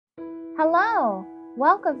Hello,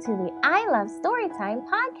 welcome to the I Love Storytime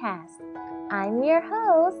podcast. I'm your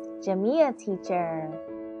host, Jamia Teacher.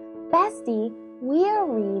 Bestie, we are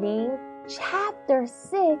reading Chapter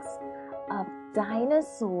 6 of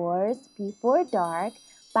Dinosaurs Before Dark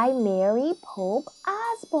by Mary Pope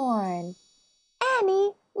Osborne.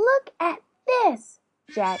 Annie, look at this,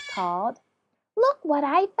 Jack called. Look what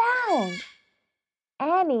I found.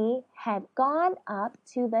 Annie had gone up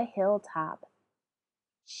to the hilltop.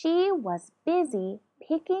 She was busy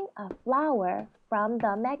picking a flower from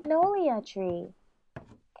the magnolia tree.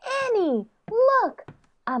 Annie, look,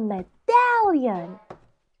 a medallion!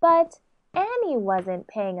 But Annie wasn't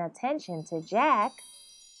paying attention to Jack.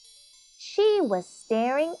 She was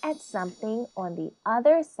staring at something on the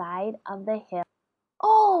other side of the hill.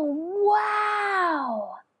 Oh,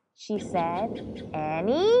 wow, she said.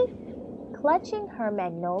 Annie? Clutching her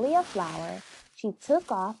magnolia flower, she took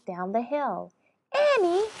off down the hill.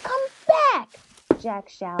 Annie, come back! Jack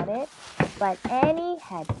shouted, but Annie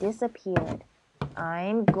had disappeared.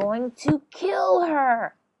 I'm going to kill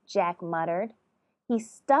her, Jack muttered. He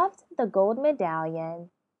stuffed the gold medallion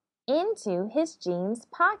into his jeans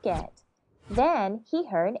pocket. Then he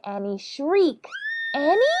heard Annie shriek.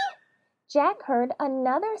 Annie? Jack heard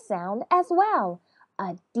another sound as well,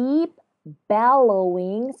 a deep,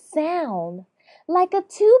 bellowing sound, like a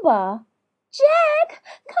tuba. Jack,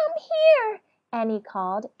 come here! Annie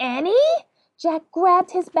called. Annie? Jack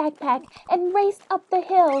grabbed his backpack and raced up the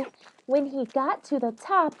hill. When he got to the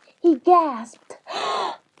top, he gasped.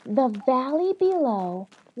 The valley below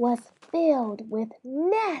was filled with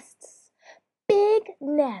nests, big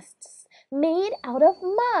nests made out of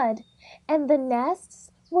mud, and the nests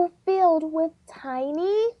were filled with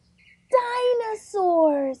tiny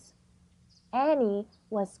dinosaurs. Annie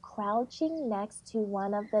was crouching next to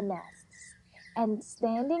one of the nests, and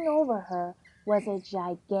standing over her was a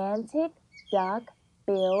gigantic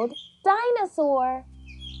duck-billed dinosaur.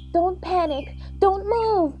 Don't panic, don't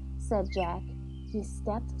move, said Jack. He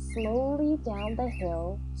stepped slowly down the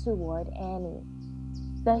hill toward Annie.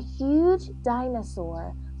 The huge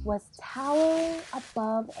dinosaur was towering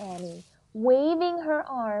above Annie, waving her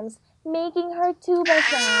arms, making her tuba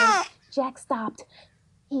sound. Jack stopped.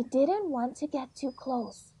 He didn't want to get too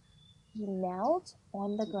close. He knelt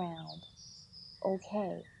on the ground.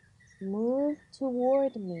 Okay, move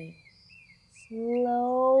toward me.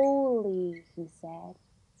 Slowly, he said.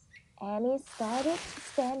 Annie started to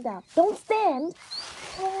stand up. Don't stand!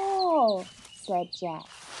 Crawl, said Jack.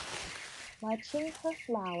 Clutching her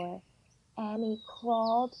flower, Annie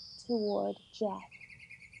crawled toward Jack.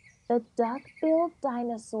 The duck-billed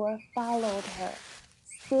dinosaur followed her,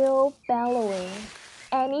 still bellowing.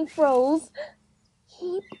 Annie froze.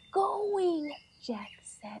 Keep going, Jack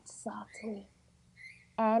said softly.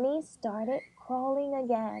 Annie started crawling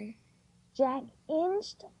again. Jack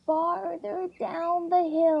inched farther down the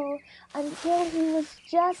hill until he was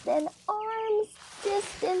just an arm's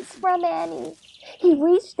distance from Annie. He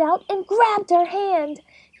reached out and grabbed her hand.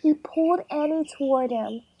 He pulled Annie toward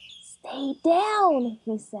him. Stay down,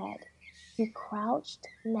 he said. He crouched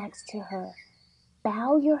next to her.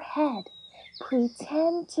 Bow your head.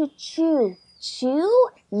 Pretend to chew. Chew?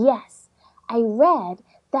 Yes. I read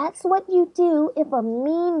that's what you do if a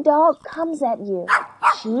mean dog comes at you.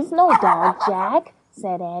 She's no dog, Jack,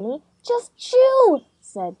 said Annie. Just chew,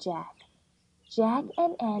 said Jack. Jack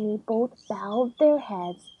and Annie both bowed their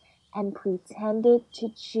heads and pretended to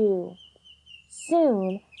chew.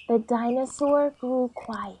 Soon the dinosaur grew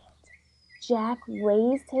quiet. Jack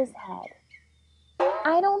raised his head.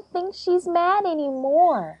 I don't think she's mad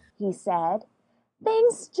anymore, he said.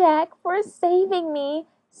 Thanks, Jack, for saving me,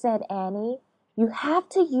 said Annie. You have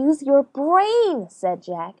to use your brain, said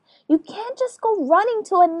Jack. You can't just go running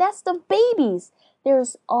to a nest of babies.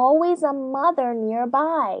 There's always a mother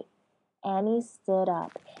nearby. Annie stood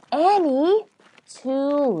up. Annie! Too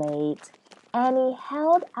late. Annie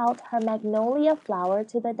held out her magnolia flower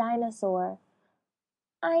to the dinosaur.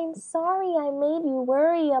 I'm sorry I made you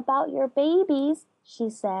worry about your babies, she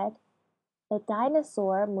said. The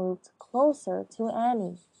dinosaur moved closer to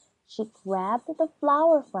Annie. She grabbed the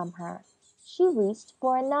flower from her. She reached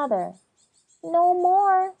for another. No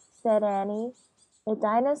more, said Annie. The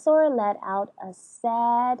dinosaur let out a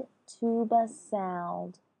sad tuba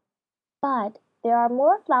sound. But there are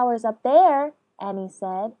more flowers up there, Annie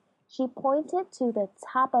said. She pointed to the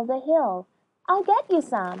top of the hill. I'll get you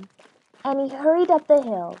some. Annie hurried up the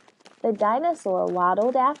hill. The dinosaur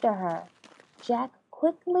waddled after her. Jack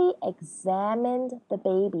quickly examined the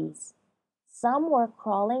babies. Some were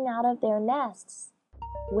crawling out of their nests.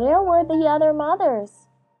 Where were the other mothers?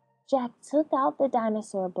 Jack took out the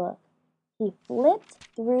dinosaur book. He flipped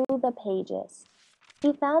through the pages.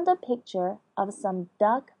 He found a picture of some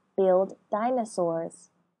duck-billed dinosaurs.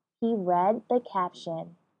 He read the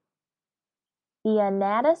caption. The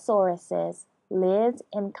Anatosauruses lived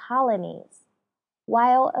in colonies.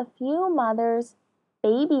 While a few mothers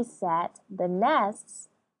babysat the nests,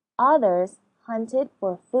 others hunted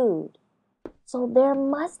for food. So there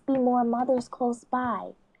must be more mothers close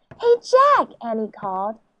by. Hey, Jack, Annie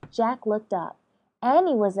called. Jack looked up.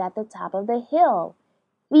 Annie was at the top of the hill,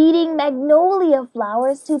 feeding magnolia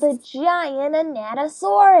flowers to the giant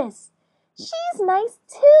Anatosaurus. She's nice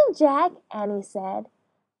too, Jack, Annie said.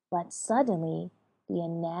 But suddenly, the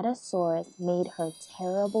Anatosaurus made her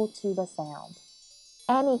terrible to the sound.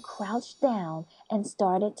 Annie crouched down and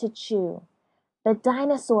started to chew. The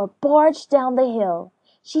dinosaur barged down the hill.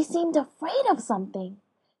 She seemed afraid of something.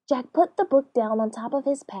 Jack put the book down on top of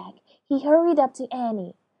his pack. He hurried up to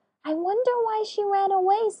Annie. I wonder why she ran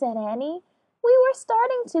away, said Annie. We were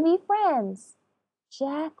starting to be friends.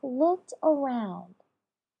 Jack looked around.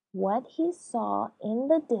 What he saw in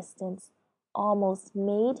the distance almost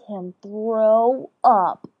made him throw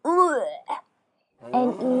up. Ugh!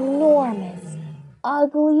 An enormous,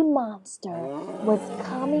 ugly monster was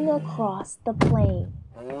coming across the plain.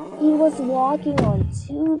 He was walking on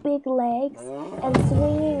two big legs and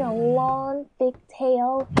swinging a long, thick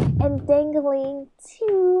tail and dangling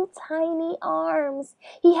two tiny arms.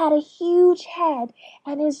 He had a huge head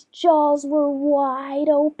and his jaws were wide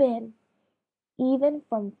open. Even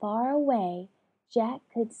from far away, Jack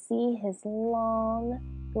could see his long,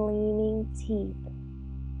 gleaming teeth.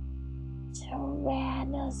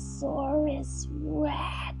 Tyrannosaurus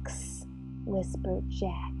Rex, whispered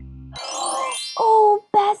Jack. Oh,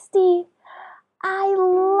 Bestie, I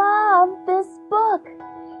love this book.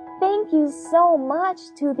 Thank you so much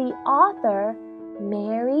to the author,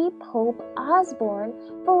 Mary Pope Osborne,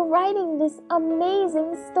 for writing this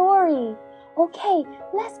amazing story. Okay,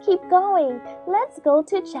 let's keep going. Let's go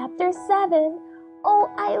to chapter 7. Oh,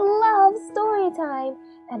 I love story time,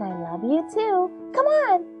 and I love you too. Come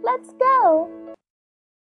on, let's go.